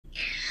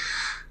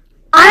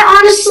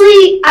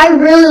I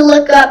really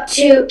look up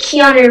to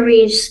Keanu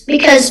Reeves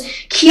because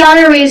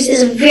Keanu Reeves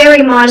is a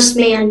very modest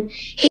man.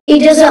 He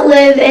doesn't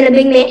live in a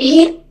big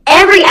man.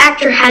 Every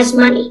actor has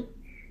money.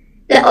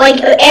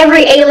 Like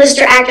every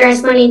A-lister actor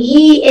has money, and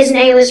he is an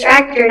A-lister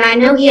actor, and I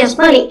know he has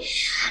money.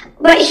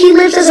 But he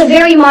lives as a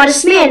very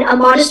modest man, a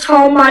modest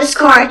home, modest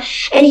car,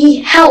 and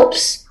he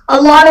helps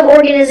a lot of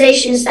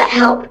organizations that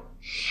help.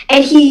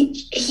 And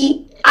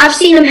I've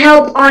seen him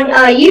help on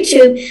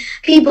YouTube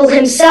people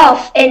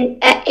himself, and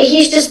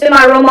he's just been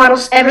my role model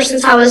ever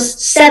since I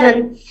was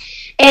 7.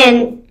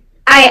 And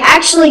I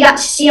actually got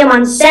to see him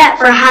on set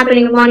for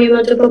Happening of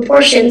Monumental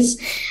Proportions,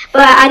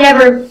 but I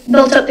never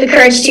built up the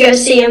courage to go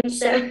see him.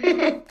 So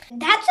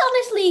that's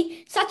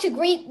honestly such a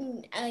great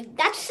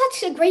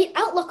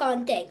outlook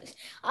on things.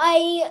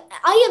 I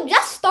have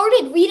just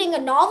started reading a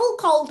novel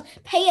called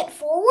Pay It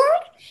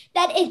Forward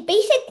that is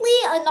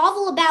basically a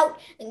novel about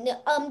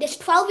this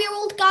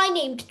 12-year-old guy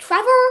named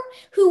Trevor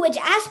who was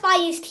asked by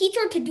his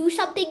teacher to do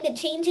something that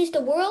changes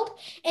the world,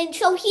 and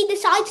so he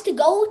decides to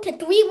go to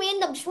 3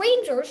 random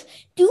strangers,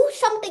 do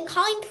something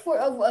kind for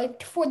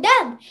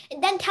them,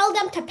 and then tell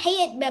them to pay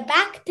it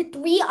back to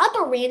 3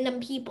 other random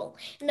people,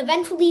 and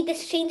eventually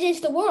this changes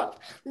the world.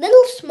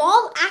 Little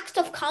small acts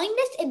of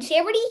kindness and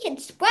charity can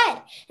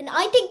spread, and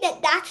I think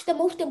that that's the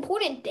most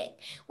important thing.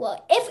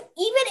 Well, even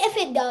if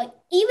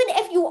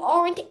you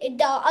aren't,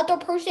 the other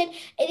person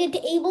isn't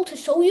able to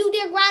show you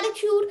their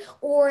gratitude,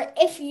 or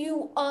if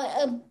you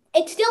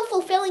it's still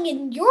fulfilling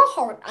in your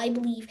heart, I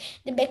believe,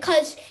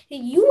 because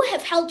you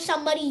have helped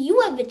somebody,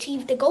 you have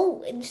achieved the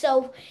goal, and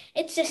so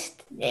it's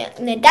just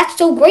that's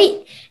so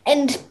great.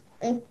 And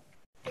do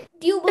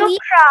you believe?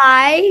 Don't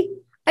cry.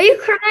 Are you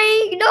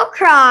crying? Don't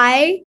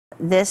cry.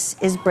 This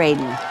is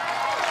Brayden.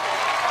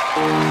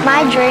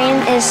 My dream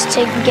is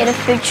to get a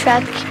food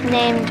truck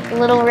named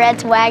Little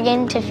Red's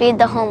Wagon to feed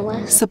the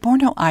homeless.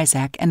 Suborno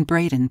Isaac and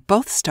Brayden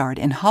both starred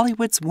in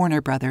Hollywood's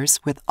Warner Brothers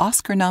with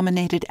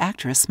Oscar-nominated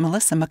actress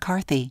Melissa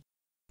McCarthy.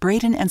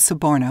 Brayden and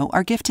Suborno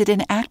are gifted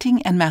in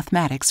acting and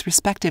mathematics,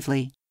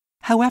 respectively.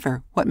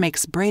 However, what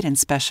makes Brayden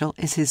special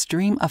is his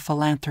dream of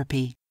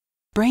philanthropy.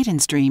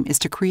 Brayden's dream is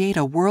to create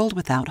a world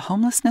without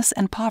homelessness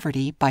and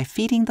poverty by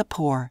feeding the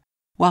poor,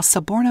 while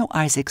Suborno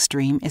Isaac's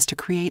dream is to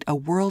create a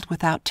world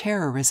without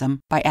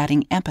terrorism by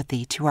adding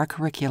empathy to our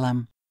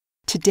curriculum.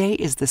 Today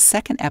is the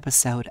 2nd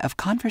episode of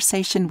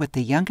Conversation with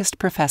the Youngest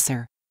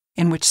Professor,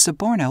 in which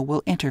Suborno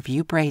will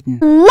interview Brayden.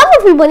 Hello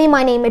everybody,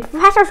 my name is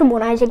Professor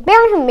Suborno Isaac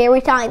Barron from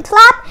Mary Science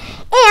Lab,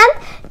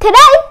 and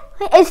today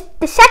is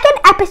the 2nd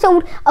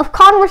episode of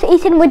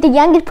Conversation with the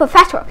Youngest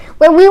Professor,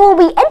 where we will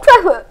be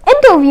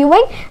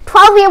interviewing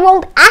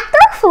 12-year-old actor,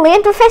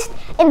 philanthropist,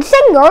 and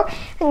singer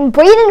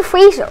Brayden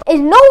Frasure. Is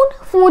known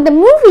for the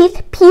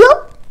movies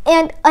Peel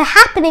and A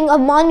Happening of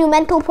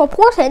Monumental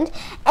Proportions,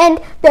 and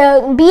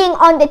being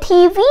on the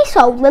TV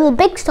show Little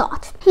Big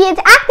Shots. He has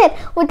acted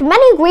with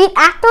many great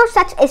actors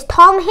such as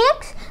Tom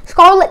Hanks,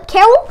 Scarlett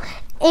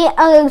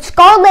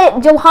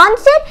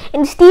Johansson,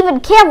 and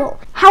Stephen Carroll.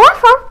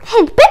 However,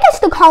 his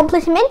biggest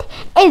accomplishment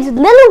is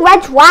Little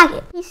Red's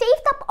Wagon. He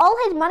saved up all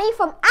his money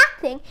from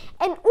acting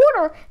in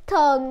order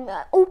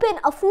to open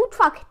a food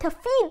truck to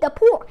feed the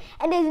poor,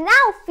 and is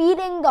now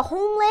feeding the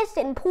homeless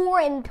and poor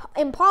and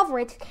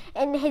impoverished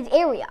in his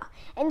area.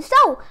 And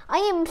so, I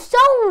am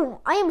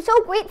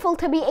so grateful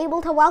to be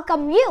able to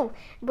welcome you,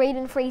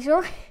 Brayden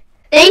Frasure.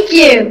 thank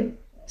you.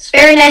 It's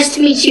very nice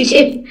to meet you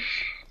too.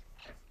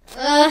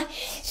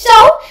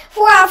 So,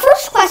 for our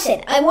first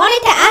question, I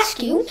wanted to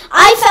ask you,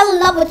 I fell in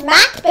love with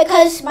math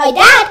because my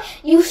dad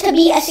used to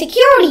be a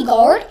security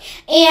guard,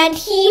 and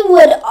he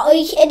would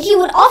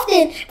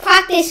often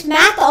practice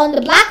math on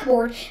the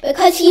blackboard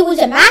because he was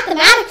a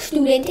mathematics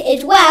student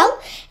as well,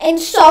 and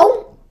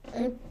so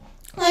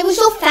I was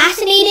so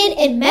fascinated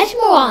and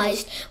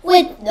mesmerized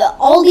with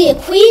all the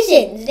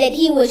equations that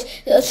he was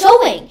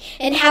showing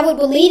and how it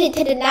related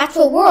to the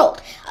natural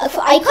world.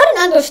 I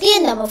couldn't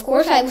understand them, of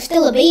course, I was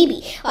still a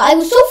baby. I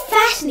was so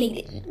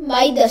fascinated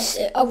by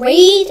the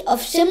array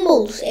of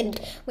symbols and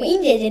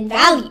ranges and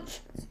values.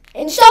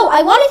 And so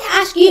I wanted to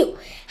ask you,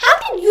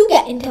 how did you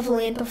get into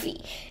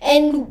philanthropy,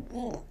 and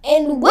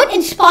what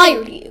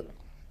inspired you?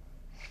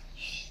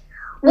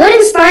 What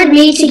inspired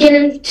me to get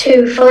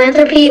into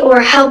philanthropy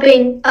or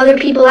helping other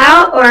people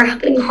out or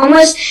helping the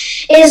homeless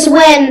is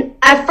when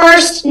I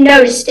first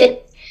noticed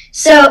it.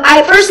 So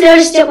I first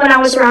noticed it when I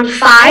was around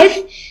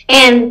 5,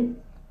 and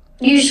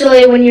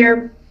usually when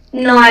you're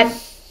not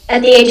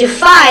at the age of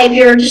 5,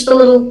 you're just a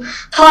little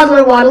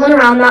toddler waddling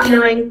around not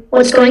knowing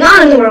what's going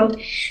on in the world.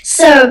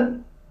 So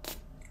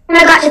when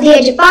I got to the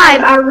age of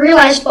 5, I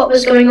realized what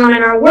was going on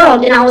in our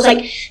world, and I was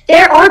like,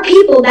 there are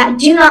people that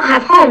do not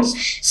have homes.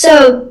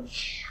 So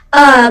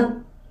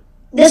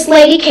this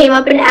lady came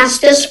up and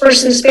asked us for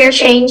some spare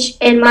change,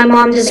 and my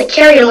mom doesn't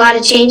carry a lot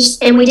of change,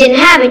 and we didn't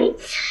have any.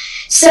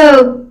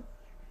 So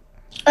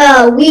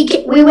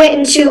we went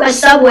into a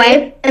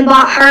Subway and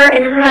bought her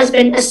and her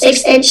husband a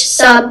 6-inch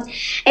sub,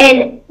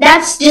 and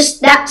that's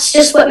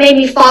just what made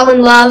me fall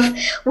in love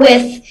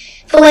with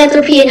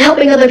philanthropy and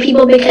helping other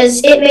people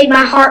because it made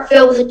my heart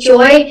fill with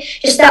joy.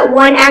 Just that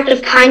one act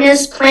of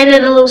kindness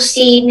planted a little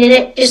seed, and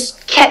it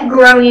just kept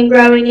growing and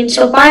growing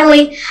until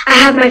finally I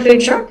have my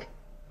food truck.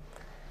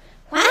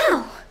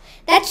 Wow,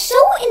 that's so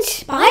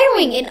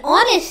inspiring and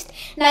honest,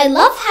 and I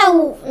love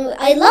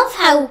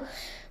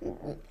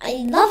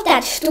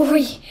that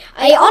story.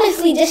 I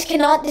honestly just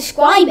cannot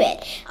describe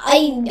it.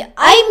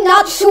 I'm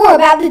not sure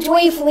about the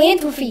joy of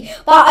philanthropy,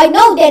 but I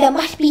know that it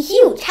must be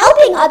huge.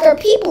 Helping other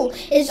people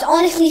is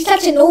honestly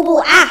such a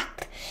noble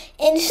act.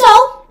 And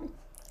so,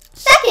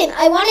 second,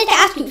 I wanted to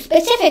ask you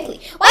specifically,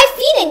 why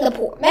feeding the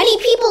poor? Many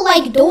people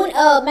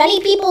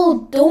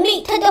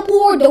donate to the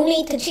poor,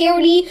 donate to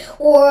charity,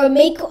 or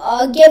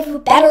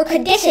give better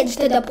conditions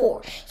to the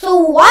poor. So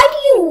why do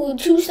you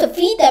choose to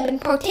feed them in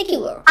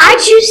particular? I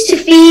choose to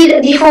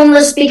feed the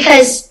homeless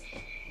because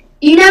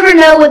you never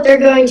know what they're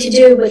going to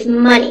do with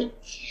money.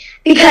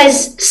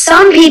 Because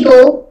some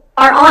people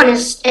are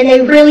honest and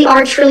they really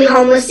are truly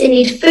homeless and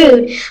need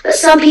food, but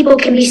some people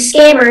can be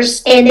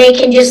scammers and they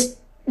can just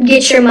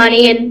get your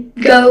money and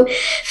go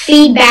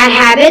feed bad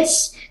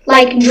habits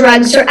like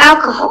drugs or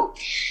alcohol.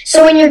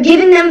 So when you're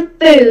giving them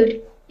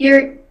food,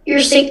 you're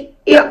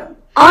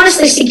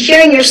honestly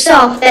securing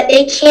yourself that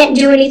they can't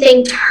do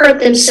anything to hurt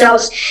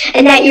themselves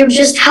and that you're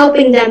just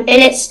helping them.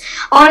 And it's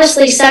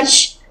honestly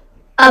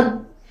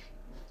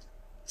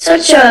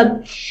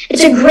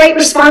it's a great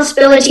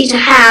responsibility to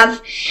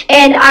have,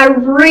 and I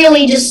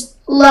really just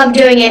love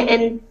doing it.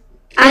 And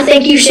I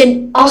think you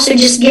should also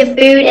just give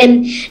food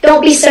and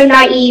don't be so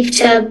naive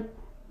to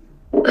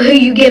who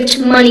you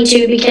give money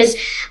to, because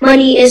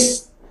money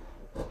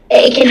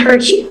it can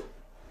hurt you.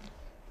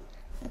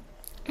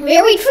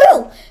 Very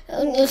true.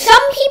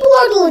 Some people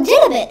are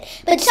legitimate,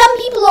 but some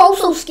people are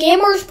also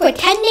scammers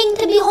pretending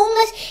to be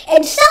homeless,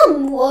 and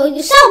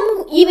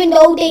some, even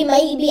though they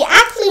might be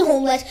actually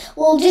homeless,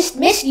 will just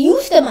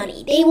misuse the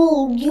money. They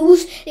will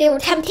use their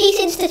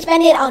temptations to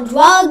spend it on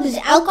drugs,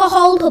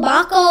 alcohol,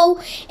 tobacco,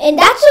 and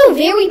that's a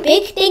very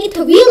big thing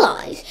to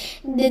realize.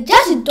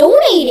 Just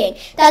donating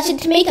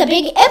doesn't make a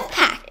big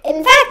impact.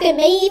 In fact, it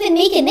may even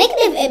make a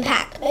negative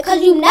impact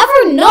because you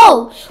never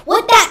know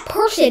what that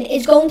person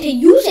is going to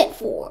use it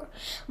for.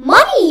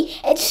 Money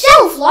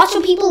itself, lots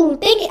of people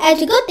think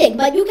as a good thing,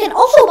 but you can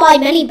also buy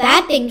many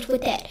bad things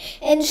with it.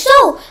 And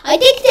so, I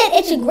think that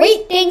it's a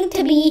great thing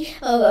to be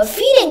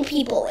feeding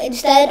people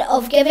instead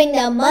of giving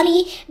them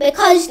money,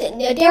 because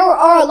there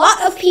are a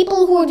lot of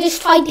people who are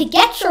just trying to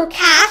get your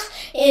cash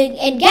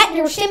and get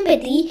your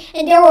sympathy,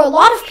 and there are a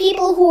lot of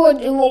people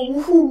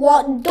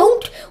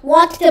don't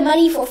want the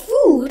money for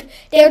food.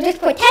 They're just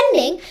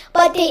pretending,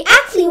 but they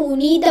actually will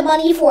need the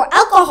money for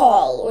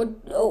alcohol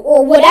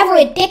or whatever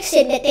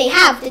addiction that they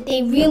have that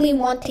they really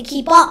want to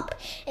keep up.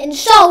 And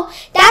so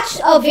that's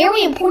a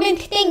very important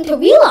thing to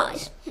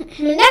realize.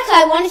 Next,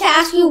 I wanted to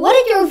ask you, what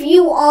is your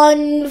view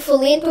on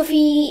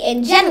philanthropy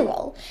in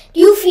general? Do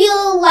you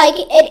feel like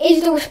it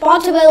is the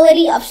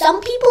responsibility of some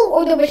people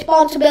or the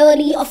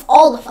responsibility of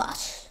all of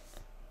us?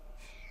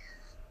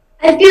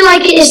 I feel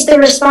like it is the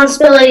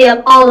responsibility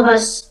of all of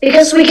us,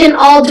 because we can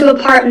all do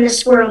a part in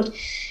this world.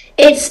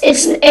 It's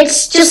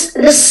just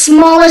the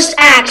smallest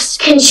acts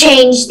can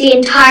change the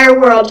entire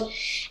world.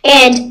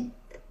 And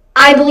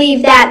I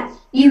believe that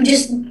you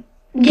just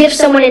give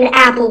someone an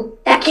apple,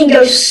 that can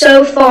go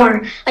so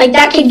far. Like,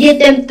 that could get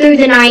them through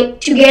the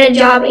night to get a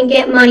job and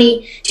get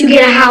money, to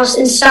get a house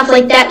and stuff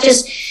like that.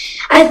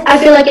 I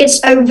feel like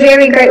it's a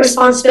very great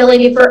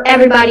responsibility for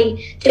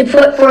everybody to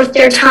put forth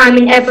their time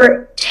and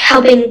effort to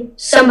helping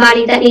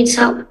somebody that needs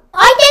help.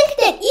 I think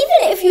that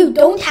even if you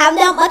don't have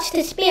that much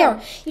to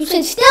spare, you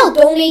should still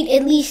donate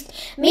at least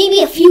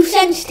maybe a few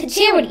cents to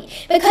charity,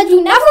 because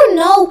you never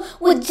know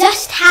what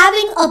just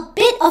having a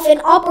bit of an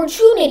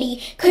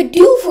opportunity could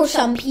do for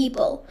some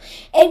people.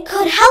 It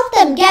could help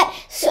them get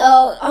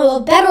a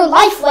better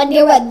life when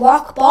they're at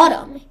rock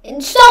bottom.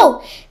 And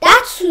so,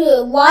 that's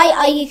why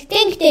I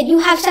think that you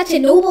have such a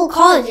noble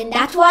cause, and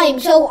that's why I'm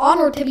so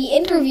honored to be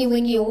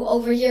interviewing you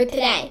over here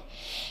today.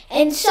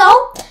 And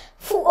so,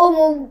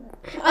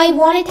 I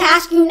wanted to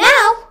ask you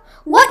now,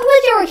 what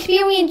was your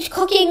experience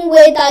cooking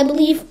with, I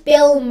believe,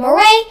 Bill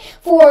Murray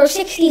for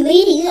 60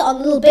 Ladies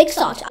on Little Big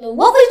Sauce?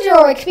 What was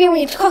your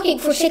experience cooking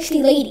for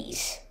 60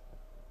 Ladies?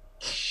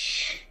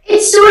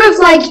 It's sort of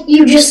like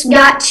you just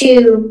got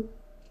to,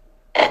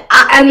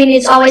 I mean,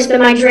 it's always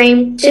been my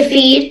dream to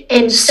feed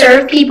and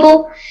serve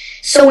people.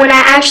 So when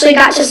I actually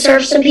got to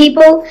serve some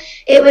people,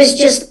 it was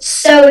just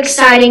so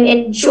exciting,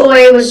 and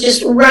joy was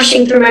just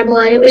rushing through my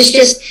blood. It was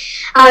just,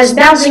 I was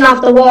bouncing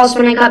off the walls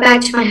when I got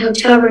back to my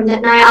hotel room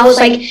that night. I was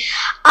like,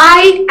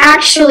 I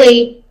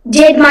actually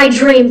did my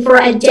dream for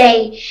a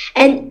day.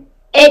 And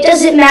it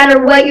doesn't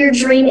matter what your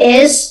dream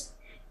is,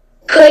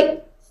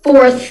 put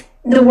forth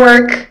the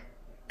work,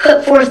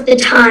 put forth the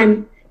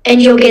time,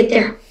 and you'll get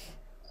there.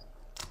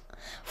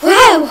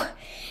 Wow!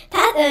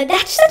 That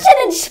That's such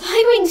an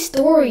inspiring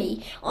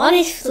story,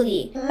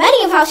 honestly.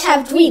 Many of us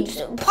have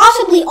dreams,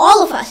 possibly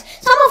all of us.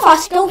 Some of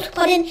us don't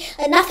put in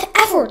enough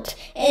effort,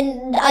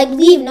 and I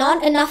believe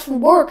not enough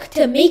work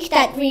to make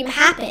that dream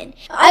happen.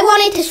 I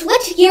wanted to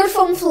switch gears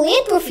from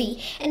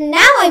philanthropy, and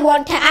now I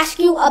want to ask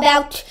you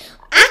about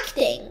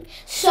acting.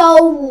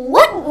 So,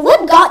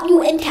 what got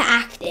you into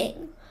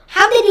acting?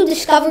 How did you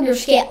discover your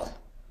skill?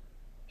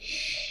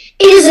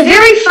 It is a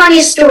very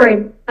funny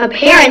story. My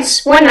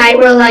parents one night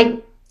were like,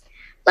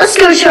 let's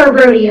go to a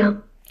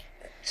rodeo.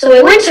 So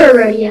we went to a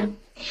rodeo.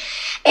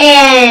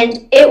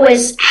 And it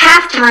was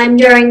halftime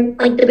during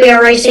like the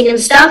bear racing and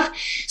stuff.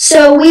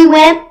 So we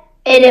went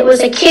and it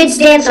was a kids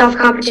dance-off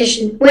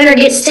competition. Winner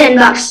gets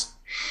 $10.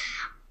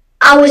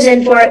 I was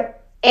in for it.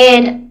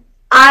 And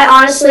I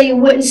honestly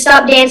wouldn't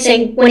stop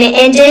dancing when it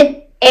ended.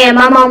 And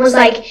my mom was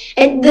like,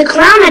 and the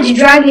clown had to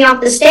drag me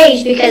off the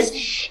stage because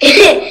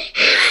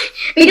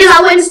because I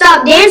wouldn't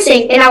stop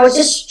dancing, and I was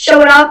just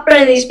showing off in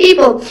front of these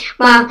people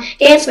my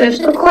dance moves.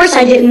 Of course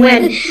I didn't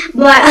win,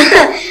 but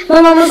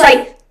my mom was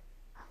like,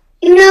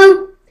 you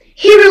know,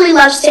 he really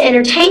loves to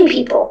entertain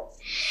people.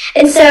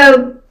 And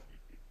so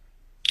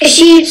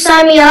she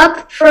signed me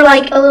up for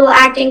like a little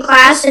acting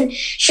class, and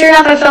sure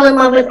enough, I fell in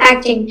love with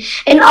acting.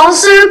 And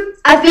also,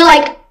 I feel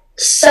like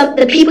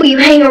the people you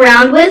hang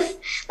around with,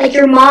 like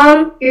your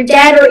mom, your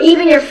dad, or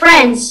even your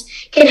friends,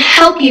 can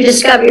help you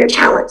discover your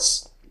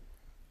talents.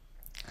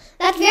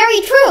 That's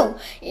very true.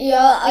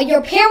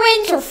 Your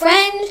parents, your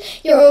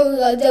friends,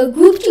 the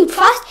groups you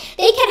trust,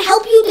 they can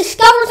help you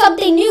discover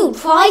something new,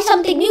 try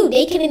something new.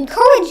 They can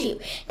encourage you.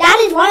 That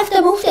is one of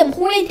the most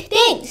important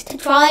things, to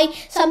try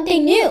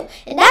something new.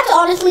 And that's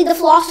honestly the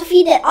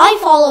philosophy that I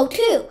follow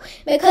too.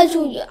 Because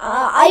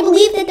I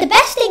believe that the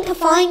best thing to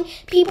find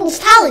people's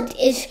talent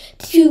is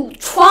to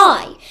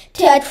try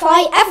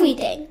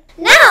everything.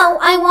 Now,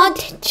 I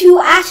want to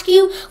ask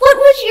you, what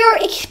was your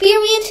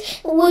experience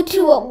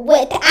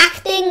with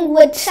acting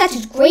with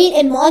such great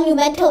and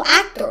monumental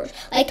actors?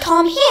 Like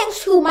Tom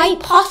Hanks, who might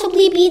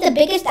possibly be the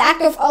biggest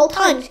actor of all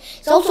time.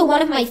 He's also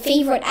one of my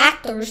favorite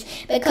actors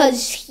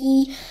because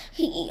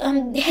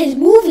his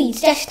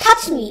movies just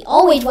touch me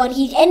always when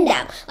he's in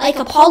them. Like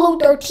Apollo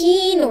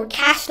 13 or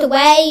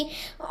Castaway.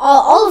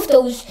 All of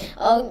those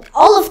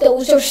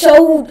are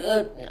so...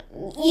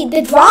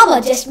 the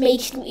drama just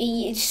makes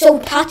me so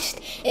touched.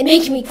 It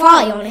makes me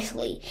cry,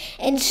 honestly.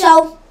 And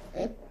so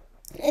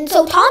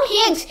Tom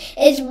Hanks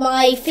is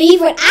my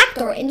favorite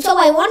actor. And so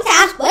I wanted to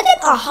ask, was it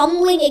a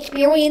humbling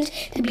experience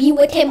to be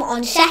with him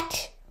on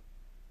set?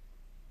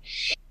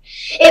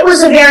 It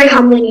was a very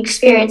humbling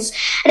experience.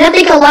 And I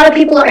think a lot of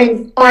people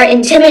are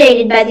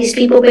intimidated by these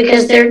people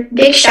because they're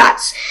big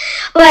shots.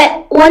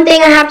 But one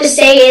thing I have to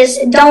say is,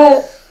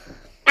 don't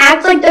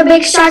act like they're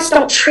big shots.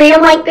 Don't treat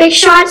them like big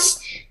shots.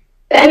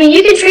 I mean,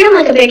 you can treat them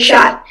like a big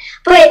shot,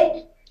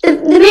 but the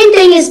main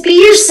thing is be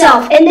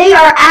yourself, and they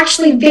are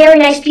actually very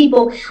nice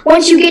people.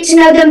 Once you get to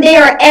know them, they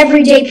are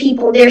everyday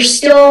people. They're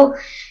still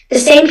the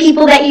same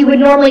people that you would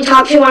normally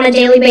talk to on a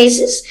daily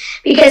basis.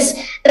 Because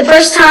the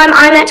first time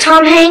I met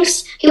Tom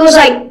Hanks, I was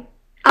like,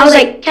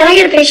 can I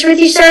get a picture with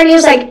you, sir? And he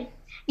was like,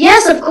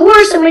 yes, of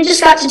course. And we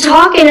just got to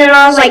talking, and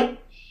I was like,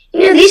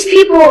 you know, these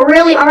people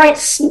really aren't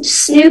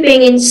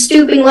snooping and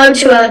stooping low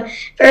to a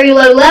very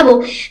low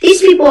level.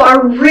 These people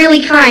are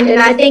really kind,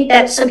 and I think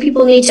that some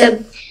people need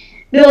to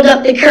build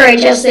up the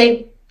courage as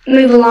they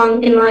move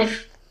along in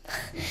life.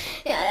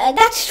 Yeah,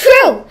 that's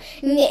true.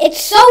 It's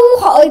so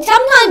hard.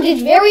 Sometimes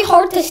it's very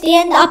hard to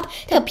stand up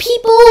to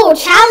people or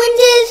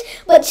challenges,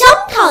 but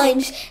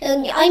sometimes,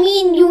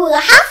 you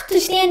have to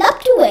stand up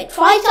to it.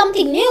 Try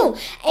something new.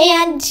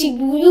 And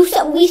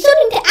we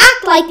shouldn't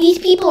act like these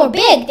people are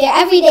big. They're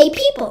everyday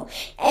people.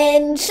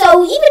 And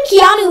so even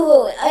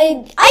Keanu,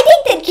 I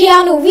think that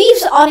Keanu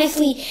Reeves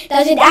honestly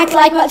doesn't act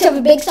like much of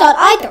a big shot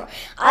either.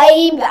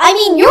 I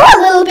mean, you're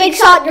a little big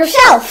shot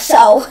yourself,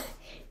 so...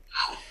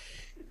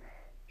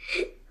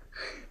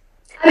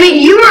 I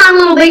mean, you were on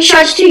Little Big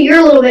Shots too. You're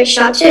a little big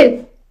shot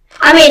too.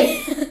 I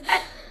mean,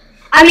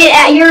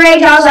 at your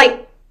age, I was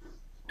like,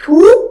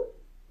 2,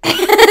 5,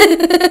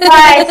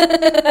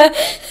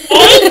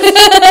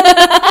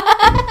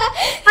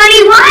 8,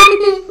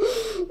 21,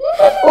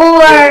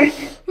 or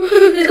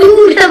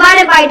 2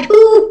 divided by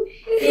 2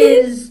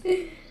 is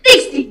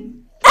 60.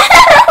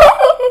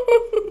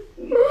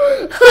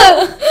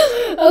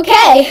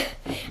 Okay.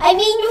 I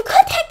mean, you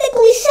could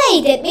technically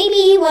say that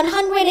maybe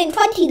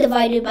 120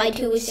 divided by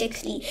 2 is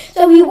 60.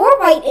 So you were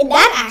right in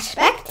that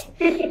aspect.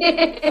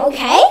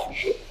 Okay.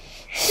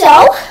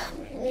 So,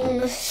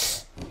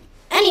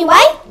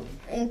 anyway,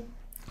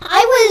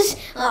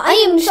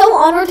 I am so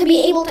honored to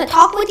be able to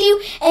talk with you.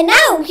 And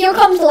now, here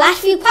comes the last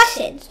few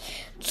questions.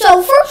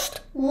 So first,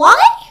 why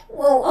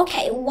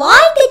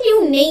did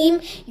you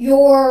name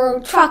your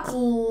truck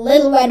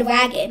Little Red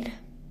Wagon?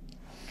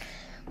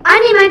 I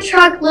named my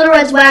truck Little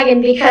Red's Wagon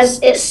because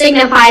it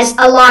signifies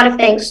a lot of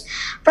things.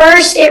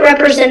 First, it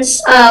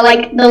represents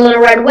like the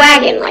Little Red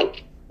Wagon,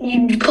 like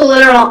you pull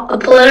it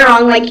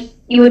along like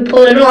you would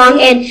pull it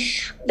along, and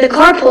the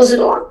car pulls it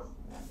along.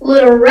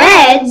 Little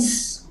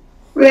Reds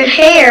red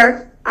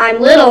hair,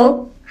 I'm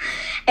little,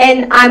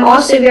 and I'm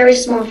also very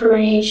small for my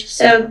age.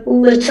 So,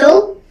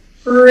 Little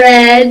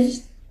Red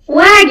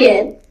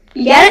Wagon.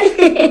 You get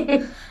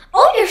it?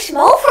 Oh, you're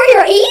small for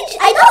your age?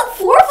 I thought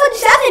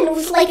 4'7"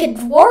 was like a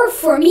dwarf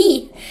for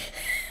me.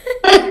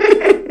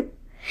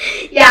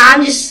 Yeah,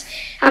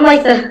 I'm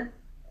like the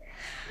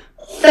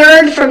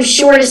third from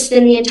shortest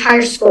in the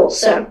entire school,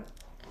 so.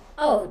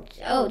 Oh,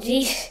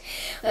 geez.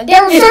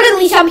 There were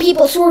certainly some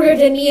people shorter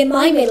than me in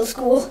my middle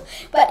school.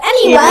 But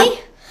anyway,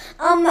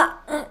 now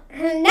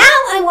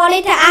I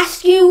wanted to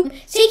ask you,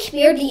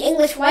 Shakespeare, the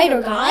English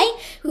writer guy,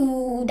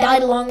 who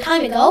died a long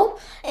time ago,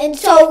 and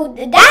so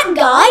that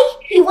guy,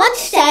 he once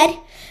said,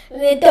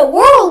 the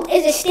world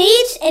is a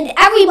stage and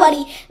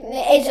everybody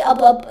is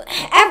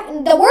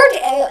the world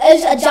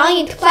is a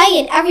giant play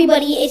and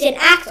everybody is an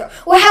actor.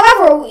 Or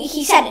however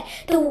he said it,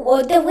 the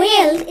world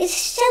is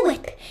show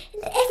it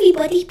and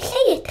everybody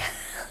play it.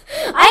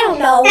 I don't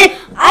know.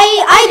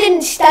 I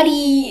didn't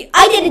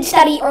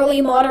study early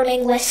modern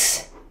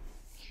English.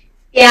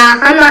 Yeah,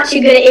 I'm not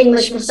too good at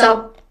English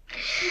myself.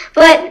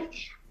 But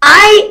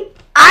I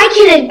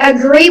can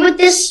agree with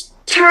this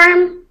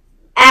term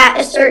at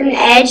a certain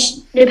edge,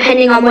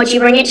 depending on what you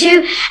bring it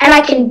to, and I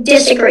can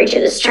disagree to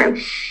this term.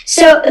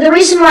 So the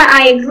reason why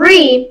I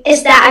agree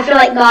is that I feel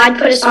like God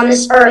put us on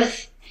this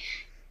earth,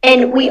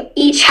 and we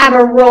each have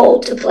a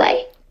role to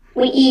play.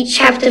 We each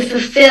have to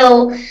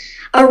fulfill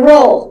a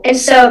role. And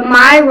so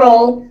my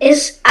role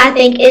I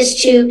think, is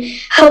to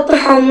help the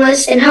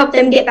homeless and help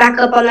them get back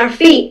up on their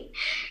feet.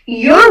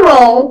 Your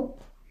role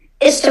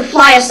is to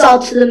fly us all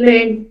to the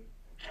moon.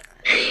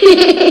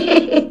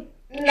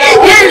 No.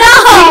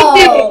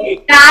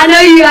 I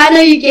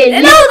know you get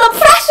it. No, the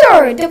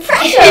pressure.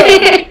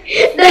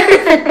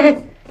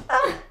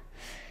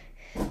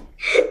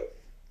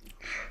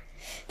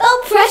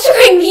 Stop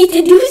pressuring me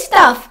to do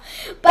stuff.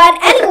 But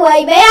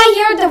anyway, may I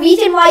hear the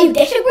reason why you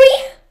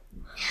disagree?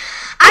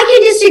 I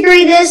can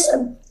disagree this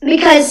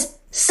because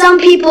some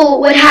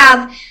people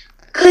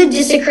could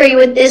disagree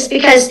with this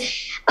because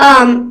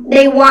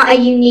they want a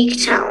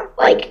unique talent.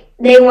 Like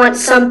they want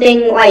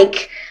something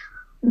like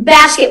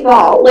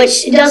basketball,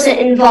 which doesn't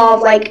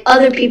involve like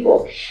other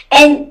people,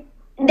 and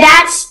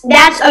that's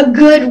a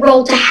good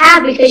role to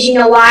have because you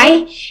know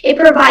why? It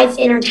provides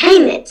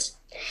entertainment,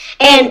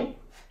 and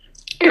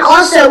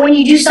also when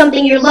you do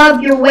something you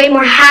love, you're way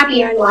more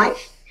happier in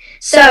life.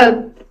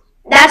 So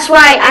that's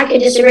why I could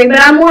disagree, but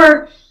I'm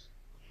more.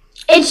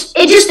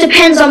 It just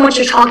depends on what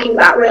you're talking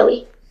about,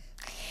 really.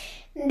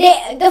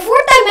 The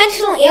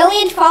fourth-dimensional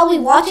aliens probably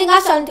watching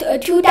us on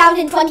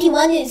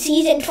 2021 in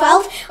season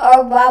 12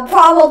 are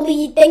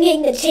probably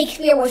thinking that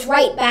Shakespeare was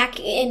right back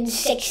in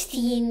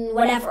 16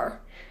 whatever.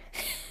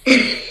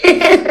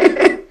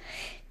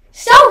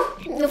 So,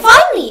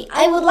 finally,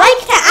 I would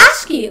like to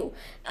ask you,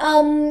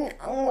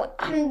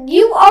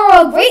 you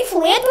are a great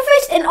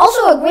philanthropist and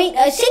also a great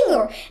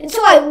singer, and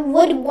so I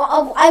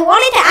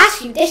wanted to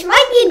ask you, this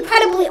might be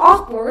incredibly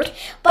awkward,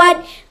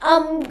 but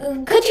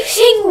could you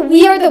sing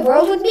We Are the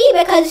World with me?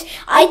 Because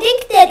I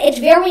think that it's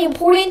very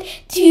important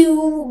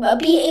to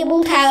be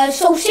able to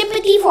show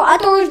sympathy for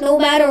others, no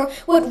matter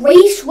what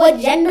race, what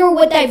gender,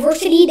 what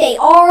diversity they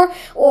are,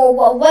 or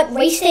what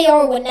race they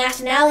are, what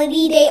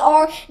nationality they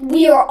are.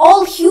 We are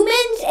all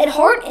humans at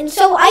heart, and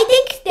so I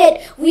think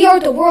that We Are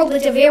the World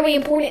is a very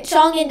important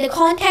song in the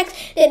context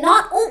that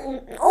not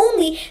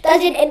only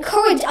does it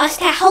encourage us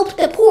to help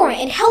the poor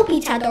and help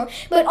each other,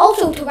 but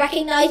also to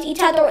recognize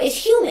each other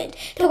as humans,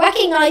 to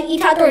recognize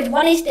each other as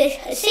one is the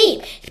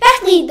same,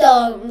 especially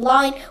the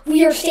line,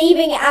 we are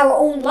saving our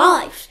own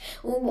lives.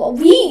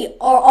 We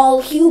are all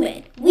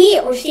human. We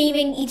are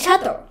saving each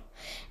other.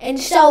 And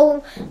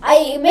so,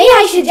 may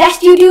I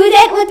suggest you do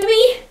that with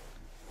me?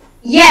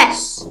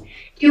 Yes. Do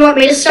you want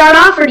me to start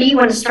off or do you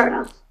want to start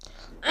off?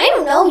 I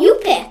don't know, you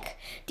pick.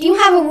 Do you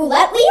have a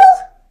roulette wheel?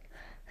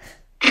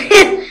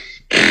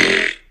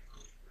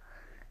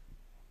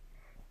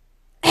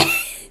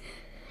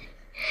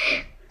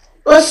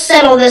 Let's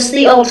settle this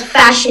the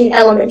old-fashioned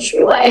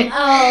elementary way.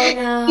 Oh,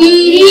 no.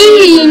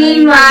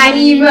 Eeny,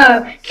 meeny,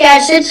 mo.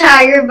 Catch a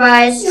tiger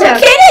by its toe. You're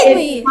kidding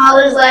me. If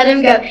swallows, let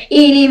him go.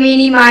 Eeny,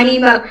 meeny, miny,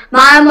 mo.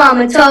 My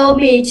mama told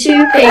me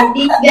to pick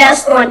the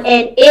best one,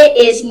 and it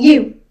is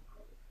you.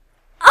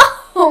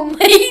 Oh,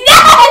 my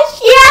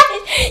gosh.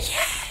 Yes.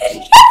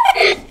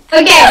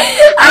 Okay,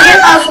 I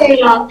guess I'll say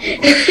it off.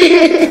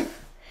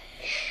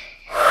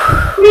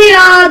 We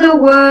are the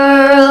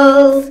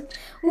world.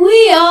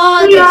 We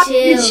are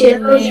the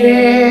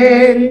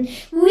children.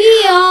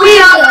 We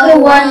are the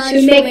ones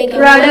who make a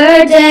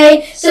brighter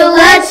day. So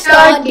let's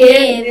start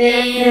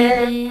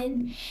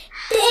giving.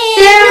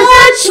 There's a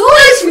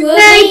choice we're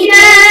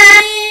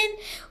making.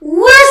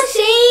 We're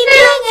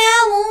saving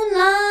our own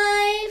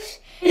lives.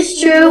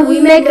 It's true,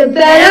 we make a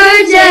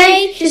better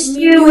day. Just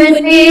you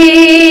and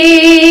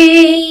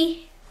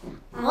me.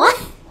 What?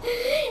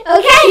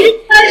 Okay. You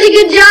did such a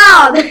good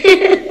job.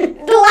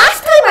 The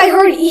last time I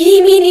heard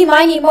Eeny, Meeny,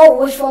 Miny, Mo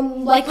was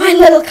from like my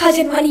little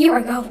cousin 1 year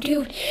ago,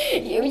 dude.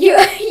 You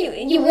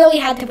really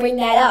had to bring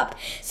that up.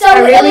 So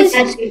I really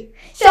had to.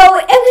 So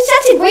it was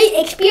such a great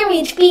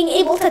experience being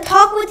able to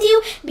talk with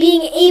you,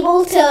 being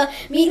able to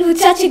meet with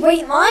such a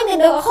great mind,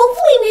 and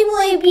hopefully we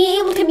will be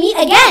able to meet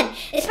again,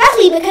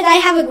 especially because I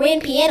have a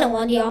grand piano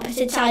on the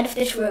opposite side of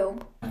this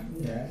room.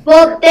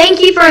 Well, thank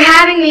you for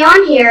having me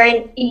on here,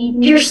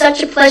 and you're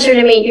such a pleasure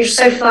to meet. You're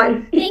so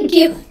fun. Thank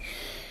you.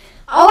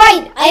 All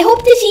right, I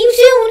hope to see you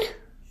soon.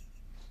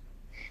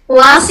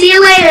 Well, I'll see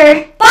you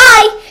later.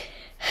 Bye.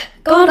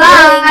 God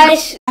willing,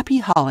 Happy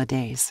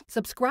holidays.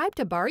 Subscribe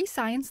to Bari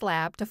Science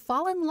Lab to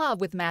fall in love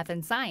with math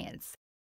and science.